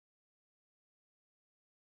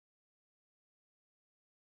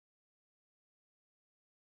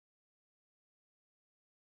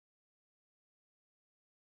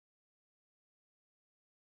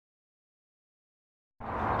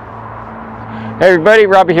Hey everybody,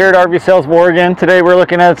 Robbie here at RV Sales of Oregon. Today we're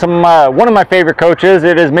looking at some one of my favorite coaches.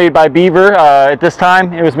 It is made by Beaver. At this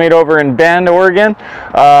time it was made over in Bend, Oregon.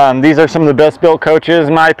 These are some of the best built coaches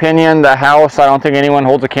in my opinion. The house, I don't think anyone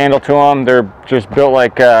holds a candle to them. They're just built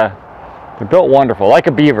like they're built wonderful, like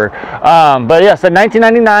a Beaver. But yes, a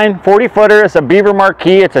 1999 40 footer. It's a Beaver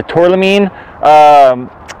Marquis. It's a Tourmaline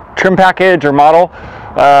trim package or model.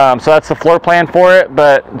 So that's the floor plan for it,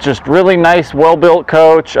 but just really nice, well-built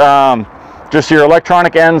coach. Just your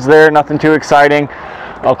electronic ends there, nothing too exciting.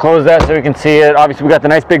 I'll close that so you can see it. Obviously we got the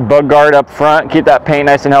nice big bug guard up front, keep that paint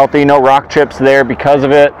nice and healthy, no rock chips there because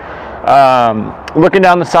of it. Looking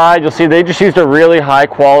down the side, you'll see they just used a really high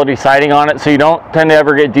quality siding on it, so you don't tend to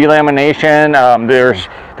ever get delamination. There's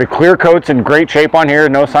the clear coat's in great shape on here,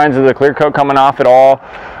 no signs of the clear coat coming off at all,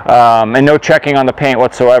 and no checking on the paint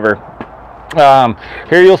whatsoever.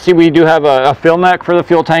 Here you'll see we do have a fill neck for the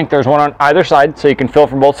fuel tank. There's one on either side, so you can fill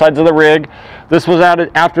from both sides of the rig. This was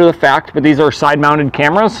added after the fact, but these are side mounted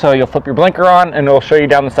cameras, so you'll flip your blinker on and it'll show you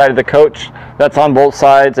down the side of the coach. That's on both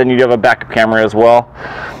sides, and you do have a backup camera as well.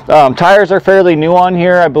 Tires are fairly new on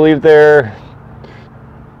here. I believe they're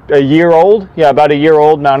a year old. Yeah, about a year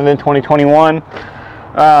old, mounted in 2021.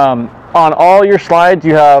 On all your slides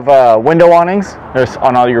you have window awnings.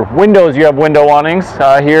 On all your windows you have window awnings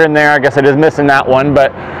here and there. I guess it is missing that one,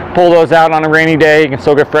 but pull those out on a rainy day. You can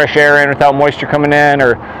still get fresh air in without moisture coming in,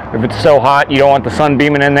 or if it's so hot you don't want the sun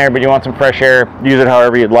beaming in there but you want some fresh air, use it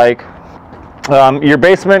however you'd like. Your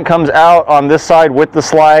basement comes out on this side with the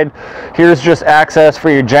slide. Here's just access for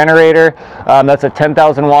your generator. That's a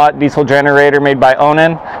 10,000 watt diesel generator made by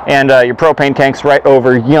Onan, and your propane tank's right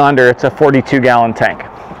over yonder. It's a 42 gallon tank.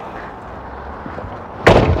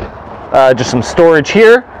 Just some storage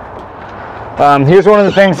here. Here's one of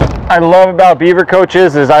the things I love about Beaver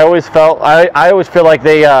coaches is I always feel like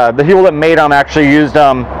they the people that made them actually used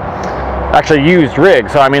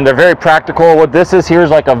rigs. So I mean, they're very practical. What this is here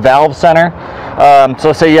is like a valve center.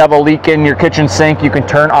 So say you have a leak in your kitchen sink, you can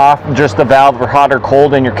turn off just the valve for hot or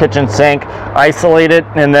cold in your kitchen sink, isolate it,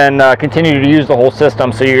 and then continue to use the whole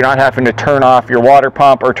system, so you're not having to turn off your water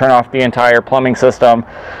pump or turn off the entire plumbing system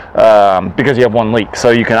because you have one leak. So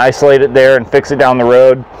you can isolate it there and fix it down the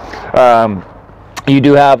road. You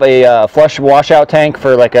do have a flush washout tank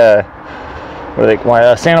for like a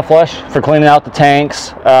Santa flush for cleaning out the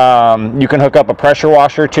tanks. You can hook up a pressure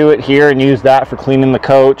washer to it here and use that for cleaning the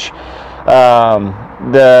coach. The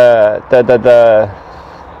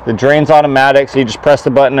drain's automatic, so you just press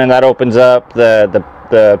the button and that opens up the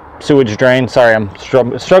sewage drain. Sorry, I'm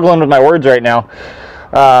struggling with my words right now.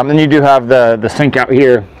 And you do have the sink out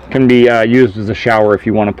here, can be used as a shower if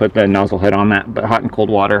you want to put the nozzle head on that, but hot and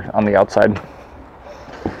cold water on the outside.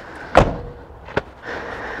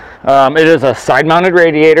 It is a side-mounted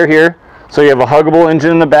radiator here, so you have a huggable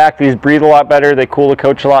engine in the back. These breathe a lot better, they cool the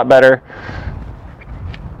coach a lot better.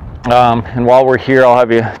 And while we're here, I'll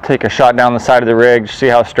have you take a shot down the side of the rig, see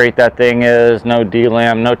how straight that thing is. No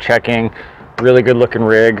delam, no checking, really good looking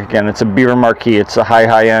rig. Again, it's a Beaver Marquis, it's a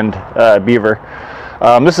high-end Beaver.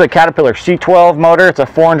 This is a Caterpillar C12 motor. It's a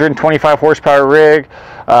 425 horsepower rig,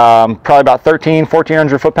 probably about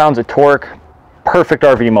 1,400 foot-pounds of torque. Perfect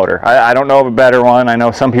RV motor. I don't know of a better one. I know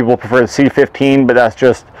some people prefer the C15, but that's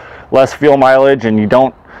just less fuel mileage and you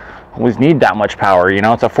don't always need that much power. You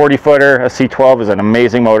know, it's a 40 footer. A C12 is an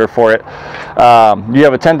amazing motor for it. You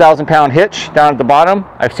have a 10,000 pound hitch down at the bottom.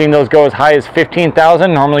 I've seen those go as high as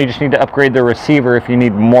 15,000. Normally you just need to upgrade the receiver if you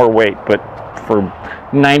need more weight, but for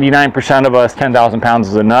 99% of us, 10,000 pounds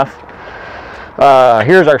is enough.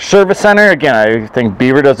 Here's our service center. Again, I think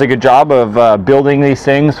Beaver does a good job of building these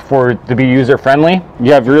things to be user friendly.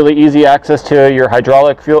 You have really easy access to your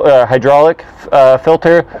hydraulic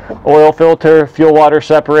filter, oil filter, fuel water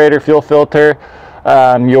separator, fuel filter,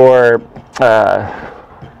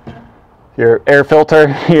 your air filter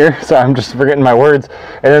here. So I'm just forgetting my words.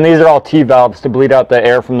 And then these are all T-valves to bleed out the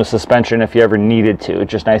air from the suspension if you ever needed to.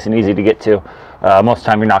 It's just nice and easy to get to. Most of the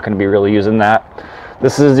time you're not going to be really using that.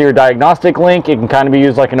 This is your diagnostic link. It can kind of be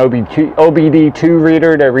used like an OBD2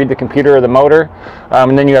 reader to read the computer or the motor.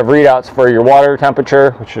 And then you have readouts for your water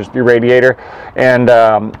temperature, which is your radiator, and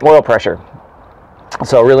oil pressure.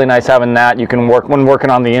 So really nice having that. You can work when working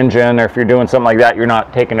on the engine, or if you're doing something like that, you're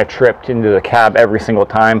not taking a trip into the cab every single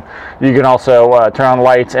time. You can also turn on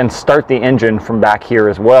lights and start the engine from back here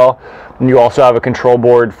as well. And you also have a control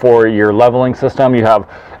board for your leveling system. You have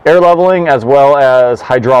air leveling as well as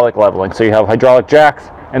hydraulic leveling. So you have hydraulic jacks,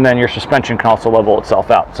 and then your suspension can also level itself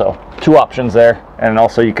out. So two options there, and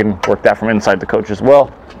also you can work that from inside the coach as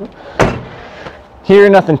well. Here,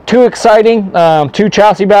 nothing too exciting. 2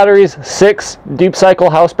 chassis batteries, 6 deep cycle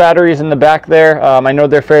house batteries in the back there. I know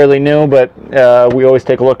they're fairly new, but we always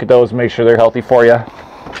take a look at those and make sure they're healthy for you.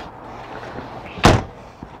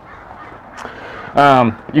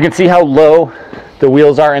 You can see how low the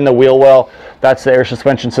wheels are in the wheel well. That's the air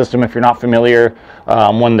suspension system. If you're not familiar,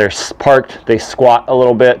 when they're parked, they squat a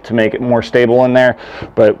little bit to make it more stable in there,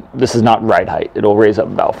 but this is not ride height. It'll raise up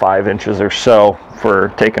about 5 inches or so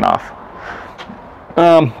for taking off.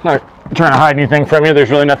 Not trying to hide anything from you. There's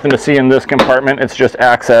really nothing to see in this compartment. It's just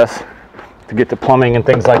access to get to plumbing and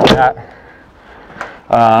things like that.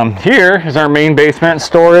 Here is our main basement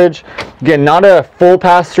storage. Again, not a full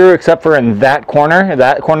pass-through except for in that corner.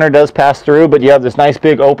 That corner does pass through, but you have this nice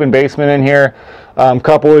big open basement in here.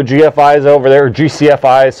 Couple of GFIs over there,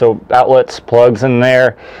 GCFIs, so outlets, plugs in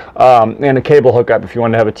there, and a cable hookup if you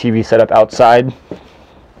want to have a TV set up outside.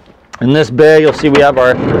 In this bay, you'll see we have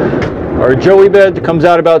our Joey bed that comes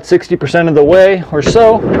out about 60% of the way or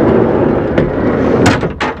so.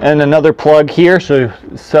 And another plug here, so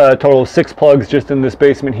it's a total of 6 plugs just in this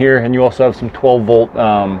basement here, and you also have some 12-volt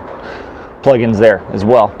plug-ins there as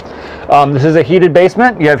well. This is a heated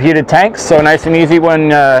basement. You have heated tanks, so nice and easy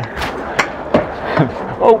when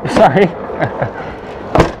oh, sorry.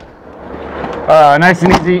 Nice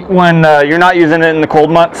and easy when you're not using it in the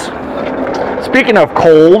cold months. Speaking of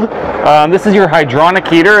cold, this is your hydronic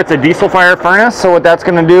heater. It's a diesel fire furnace, so what that's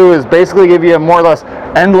going to do is basically give you a more or less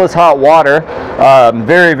endless hot water.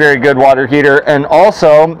 Very, very good water heater, and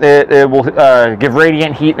also it will give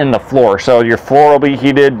radiant heat in the floor, so your floor will be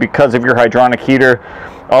heated because of your hydronic heater.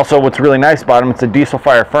 Also, what's really nice about them, it's a diesel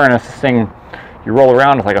fire furnace. This thing, you roll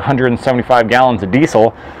around with like 175 gallons of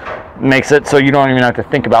diesel, makes it so you don't even have to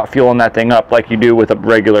think about fueling that thing up like you do with a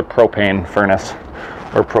regular propane furnace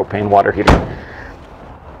or propane water heater.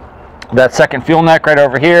 That second fuel neck right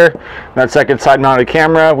over here, that second side mounted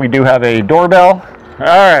camera, we do have a doorbell. All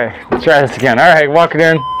right, let's try this again. All right, walking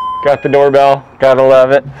in, got the doorbell, gotta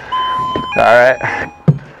love it. All right,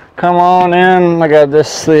 come on in. I got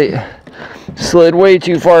this slid way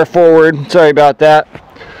too far forward. Sorry about that.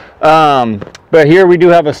 But here we do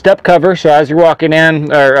have a step cover, so as you're walking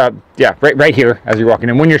in, or yeah, right here as you're walking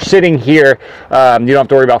in. When you're sitting here, you don't have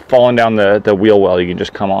to worry about falling down the wheel well. You can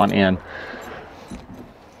just come on in.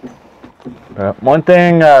 One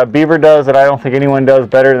thing Beaver does that I don't think anyone does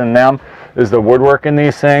better than them is the woodwork in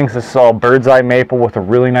these things. This is all bird's eye maple with a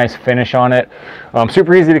really nice finish on it.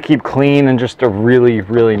 Super easy to keep clean and just a really,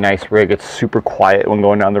 really nice rig. It's super quiet when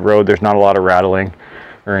going down the road. There's not a lot of rattling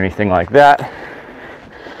or anything like that.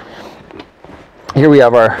 Here we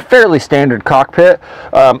have our fairly standard cockpit.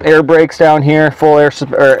 Air brakes down here, full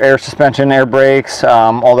air suspension, air brakes,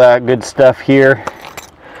 all that good stuff here.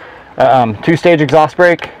 2-stage exhaust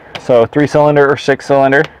brake, so 3-cylinder or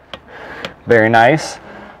 6-cylinder. Very nice.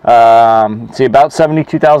 See, about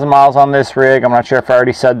 72,000 miles on this rig. I'm not sure if I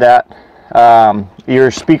already said that.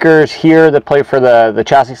 Your speakers here that play for the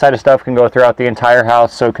chassis side of stuff can go throughout the entire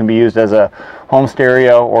house, so it can be used as a home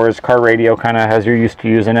stereo or as car radio, kind of as you're used to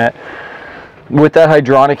using it. With that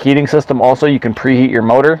hydronic heating system also, you can preheat your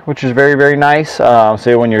motor, which is very, very nice.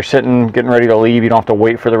 So when you're sitting getting ready to leave, you don't have to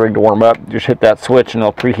wait for the rig to warm up. Just hit that switch and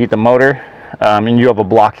it'll preheat the motor. And you have a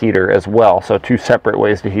block heater as well, so 2 separate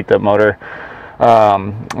ways to heat the motor.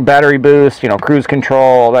 Battery boost, you know, cruise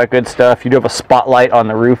control, all that good stuff. You do have a spotlight on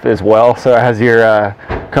the roof as well, so as you're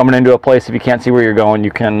coming into a place, if you can't see where you're going,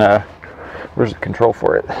 you can where's the control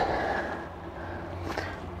for it?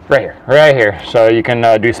 Right here. So you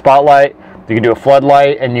can do spotlight, you can do a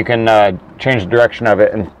floodlight, and you can change the direction of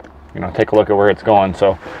it and, you know, take a look at where it's going.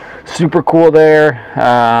 So super cool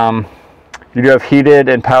there. You do have heated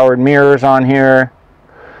and powered mirrors on here.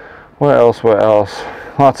 What else?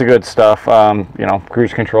 Lots of good stuff. You know,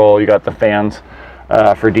 cruise control, you got the fans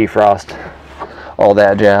for defrost, all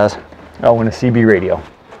that jazz. Oh, and a CB radio.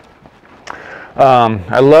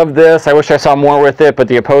 I love this. I wish I saw more with it, but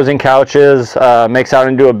the opposing couches makes out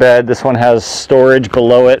into a bed. This one has storage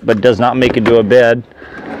below it, but does not make it into a bed.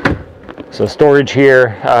 So storage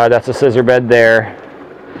here, that's a scissor bed there.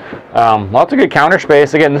 Lots of good counter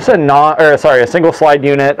space. Again, this is a single slide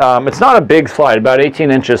unit. It's not a big slide, about 18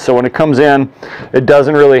 inches. So when it comes in, it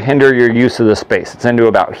doesn't really hinder your use of the space. It's into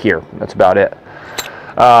about here. That's about it.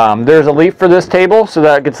 There's a leaf for this table, so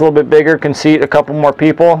that gets a little bit bigger, can seat a couple more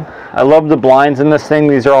people. I love the blinds in this thing.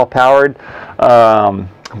 These are all powered,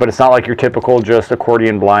 but it's not like your typical just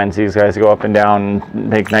accordion blinds. These guys go up and down and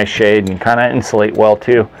make nice shade and kind of insulate well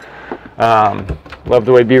too. Love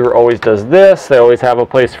the way Beaver always does this. They always have a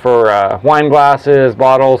place for wine glasses,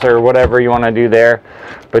 bottles, or whatever you want to do there.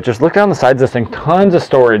 But just look down the sides of this thing, tons of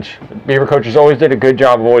storage. Beaver coaches always did a good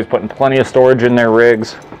job of always putting plenty of storage in their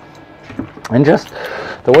rigs. And just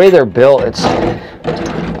the way they're built,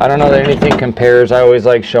 I don't know that anything compares. I always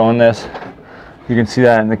like showing this. You can see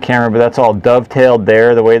that in the camera, but that's all dovetailed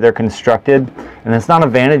there, the way they're constructed. And it's not a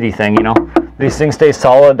vanity thing, you know. These things stay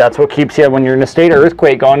solid. That's what keeps you, when you're in a state of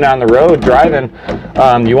earthquake going down the road driving,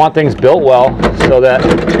 you want things built well so that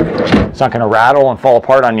it's not going to rattle and fall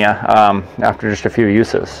apart on you after just a few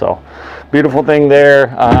uses. So beautiful thing there.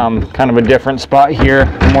 Kind of a different spot here,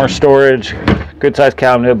 more storage, good sized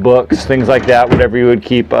cabinet, books, things like that, whatever you would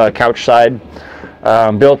keep couch side.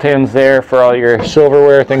 Built-ins there for all your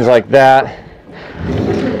silverware, things like that.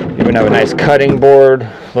 Even have a nice cutting board,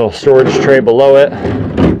 little storage tray below it.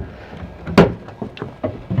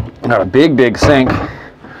 Got a big sink,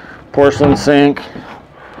 porcelain sink,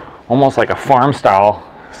 almost like a farm style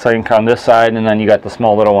sink on this side, and then you got the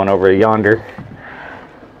small little one over yonder.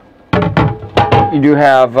 You do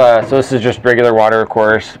have, so this is just regular water, of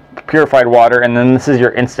course, purified water, and then this is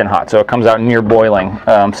your instant hot, so it comes out near boiling.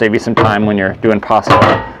 Save you some time when you're doing pasta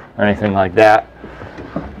or anything like that.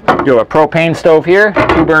 You have a propane stove here,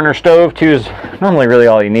 2-burner stove. 2 is normally really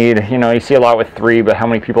all you need. You know, you see a lot with 3, but how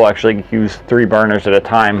many people actually use 3 burners at a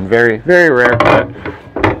time? Very rare,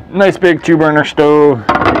 but nice big 2-burner stove.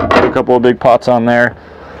 Put a couple of big pots on there.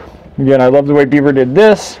 Again, I love the way Beaver did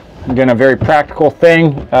this. Again, a very practical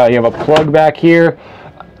thing. You have a plug back here,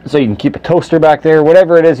 so you can keep a toaster back there.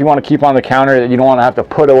 Whatever it is you want to keep on the counter that you don't want to have to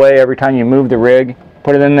put away every time you move the rig,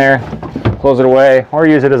 put it in there, close it away, or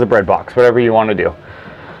use it as a bread box, whatever you want to do.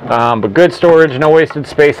 But good storage, no wasted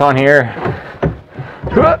space on here.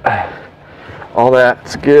 All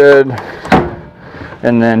that's good.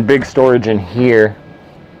 And then big storage in here.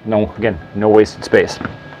 Again, no wasted space.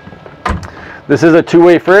 This is a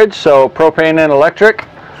 2-way fridge, so propane and electric.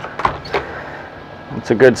 It's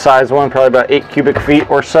a good size one, probably about 8 cubic feet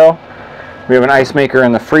or so. We have an ice maker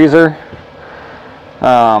in the freezer.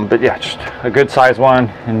 But yeah, just a good size one,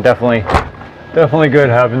 and definitely good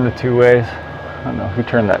having the 2 ways. I don't know who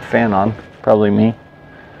turned that fan on, probably me.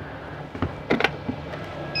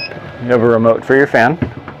 You have a remote for your fan.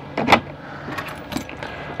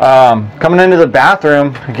 Coming into the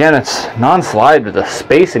bathroom, again, it's non-slide, but the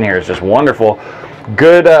space in here is just wonderful.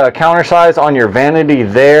 Good counter size on your vanity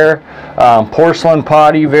there. Porcelain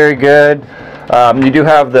potty, very good. You do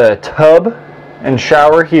have the tub and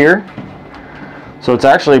shower here. So it's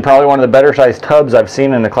actually probably one of the better sized tubs I've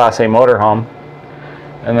seen in the Class A motorhome.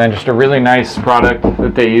 And then just a really nice product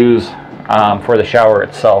that they use for the shower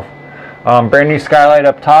itself. Brand new skylight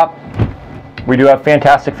up top. We do have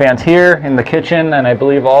fantastic fans here in the kitchen, and I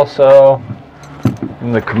believe also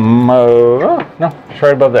in the commode. Oh, no, it's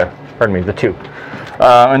right above there. Pardon me, the 2.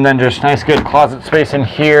 And then just nice good closet space in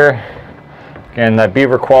here. Again, that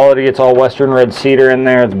Beaver quality, it's all Western red cedar in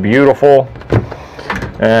there. It's beautiful.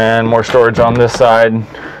 And more storage on this side.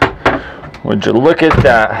 Would you look at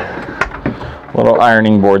that little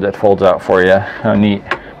ironing board that folds out for you? How neat.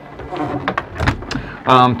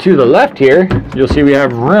 To the left here, you'll see we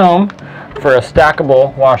have room for a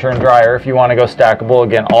stackable washer and dryer if you want to go stackable.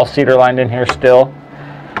 Again, all cedar lined in here still.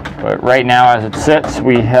 But right now, as it sits,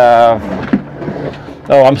 we have,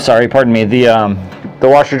 oh, I'm sorry, pardon me. The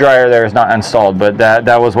washer dryer there is not installed, but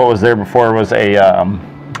that was what was there before, was a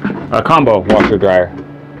combo washer dryer.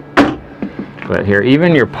 But here,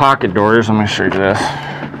 even your pocket doors, let me show you this,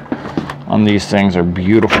 on these things are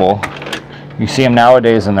beautiful. You see them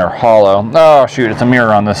nowadays and they're hollow. Oh shoot, it's a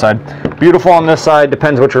mirror on this side. Beautiful on this side,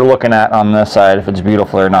 depends what you're looking at on this side, if it's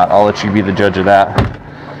beautiful or not. I'll let you be the judge of that.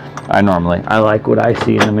 I like what I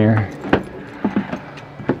see in the mirror.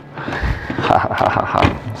 Ha ha ha ha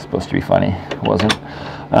ha. It's supposed to be funny, it wasn't.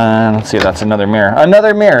 Let's see, that's another mirror.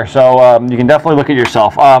 Another mirror, so you can definitely look at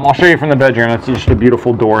yourself. I'll show you from the bedroom. It's just a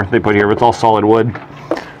beautiful door they put here. It's all solid wood.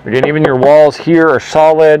 Again, even your walls here are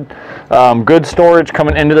solid. Good storage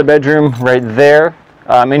coming into the bedroom right there.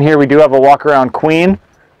 In here we do have a walk-around queen.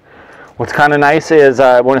 What's kind of nice is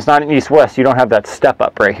when it's not in east-west, you don't have that step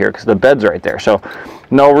up right here because the bed's right there. So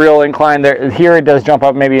no real incline there. Here it does jump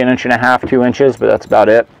up maybe 1.5 inches, 2 inches, but that's about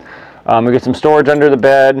it. We get some storage under the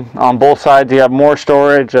bed. On both sides you have more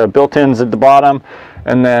storage, built-ins at the bottom,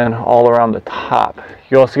 and then all around the top.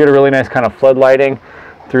 You also get a really nice kind of flood lighting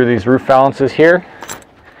through these roof valances here.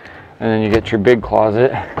 And then you get your big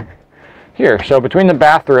closet here. So between the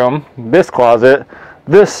bathroom, this closet,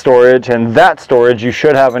 this storage, and that storage, you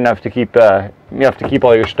should have enough to keep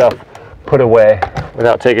all your stuff put away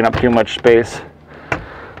without taking up too much space.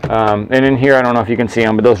 And in here, I don't know if you can see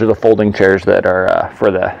them, but those are the folding chairs that are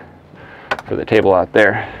for the table out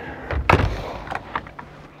there.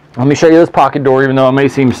 Let me show you this pocket door. Even though it may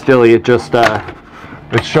seem stilly, it just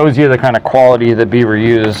it shows you the kind of quality that Beaver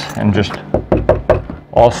use, and just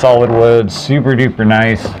all solid wood, super duper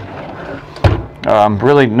nice.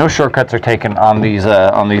 Really, no shortcuts are taken on these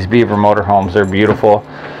Beaver motorhomes. They're beautiful.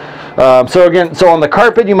 So on the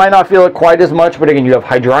carpet, you might not feel it quite as much, but again, you have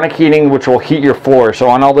hydronic heating, which will heat your floor. So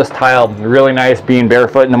on all this tile, really nice being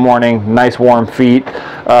barefoot in the morning, nice warm feet.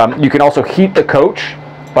 You can also heat the coach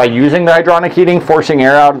by using the hydronic heating, forcing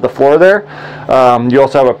air out of the floor there. You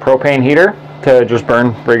also have a propane heater to just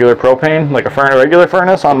burn regular propane, like a regular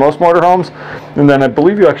furnace on most motorhomes. And then I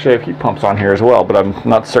believe you actually have heat pumps on here as well, but I'm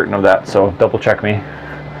not certain of that, so double check me.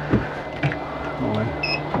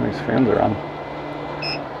 Oh, these fans are on.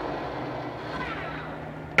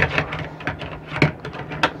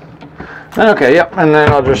 Okay, yep, and then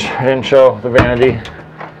I'll just show the vanity.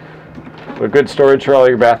 But good storage for all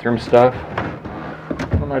your bathroom stuff.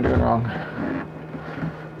 What am I doing wrong?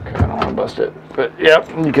 Okay, I don't want to bust it. But yep,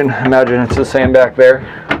 you can imagine it's the same back there.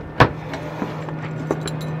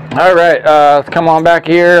 All right, let's come on back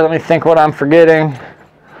here. Let me think what I'm forgetting.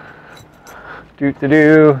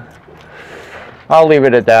 I'll leave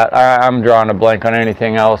it at that. I'm drawing a blank on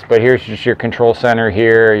anything else, but here's just your control center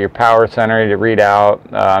here, your power center to read out.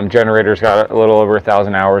 Generator's got a little over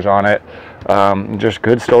 1,000 hours on it. Just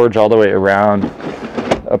good storage all the way around.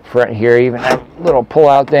 Up front here, even have little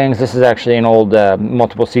pull-out things. This is actually an old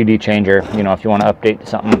multiple CD changer. You know, if you want to update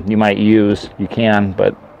something you might use, you can,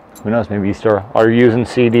 but who knows, maybe you still are using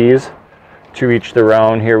CDs. To each their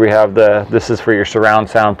own. Here we have this is for your surround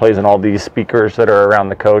sound, plays in all these speakers that are around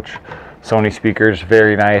the coach. Sony speakers,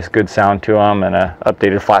 very nice, good sound to them, and a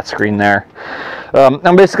updated flat screen there.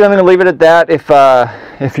 I'm basically going to leave it at that.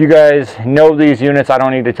 If you guys know these units, I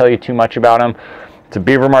don't need to tell you too much about them. It's a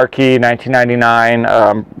Beaver Marquis,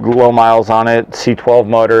 1999, low miles on it, C12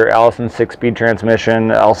 motor, Allison 6-speed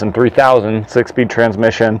transmission, Allison 3000 6-speed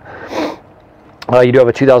transmission. You do have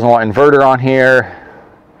a 2000 watt inverter on here.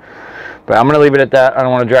 But I'm going to leave it at that. I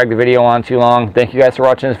don't want to drag the video on too long. Thank you guys for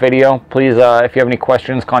watching this video. Please, if you have any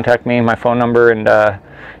questions, contact me. My phone number and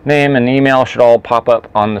name and email should all pop up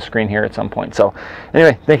on the screen here at some point. So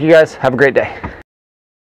anyway, thank you guys. Have a great day.